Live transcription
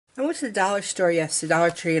I went to the dollar store yesterday, Dollar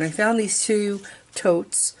Tree, and I found these two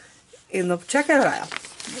totes in the checkout aisle.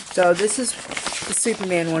 So this is the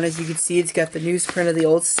Superman one. As you can see, it's got the newsprint of the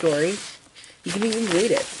old story. You can even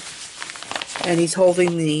read it. And he's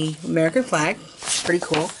holding the American flag. Pretty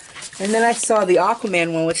cool. And then I saw the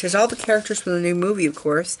Aquaman one, which has all the characters from the new movie, of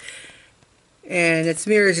course. And it's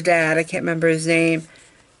Mira's dad. I can't remember his name.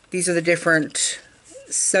 These are the different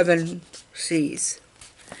 7 seas.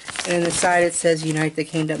 And on the side it says Unite the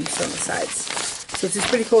Kingdoms on the sides. So it's just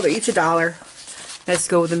pretty cool. They're each $1. Let's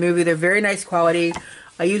go with the movie. They're very nice quality.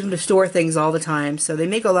 I use them to store things all the time. So they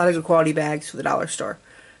make a lot of good quality bags for the dollar store.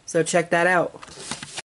 So check that out.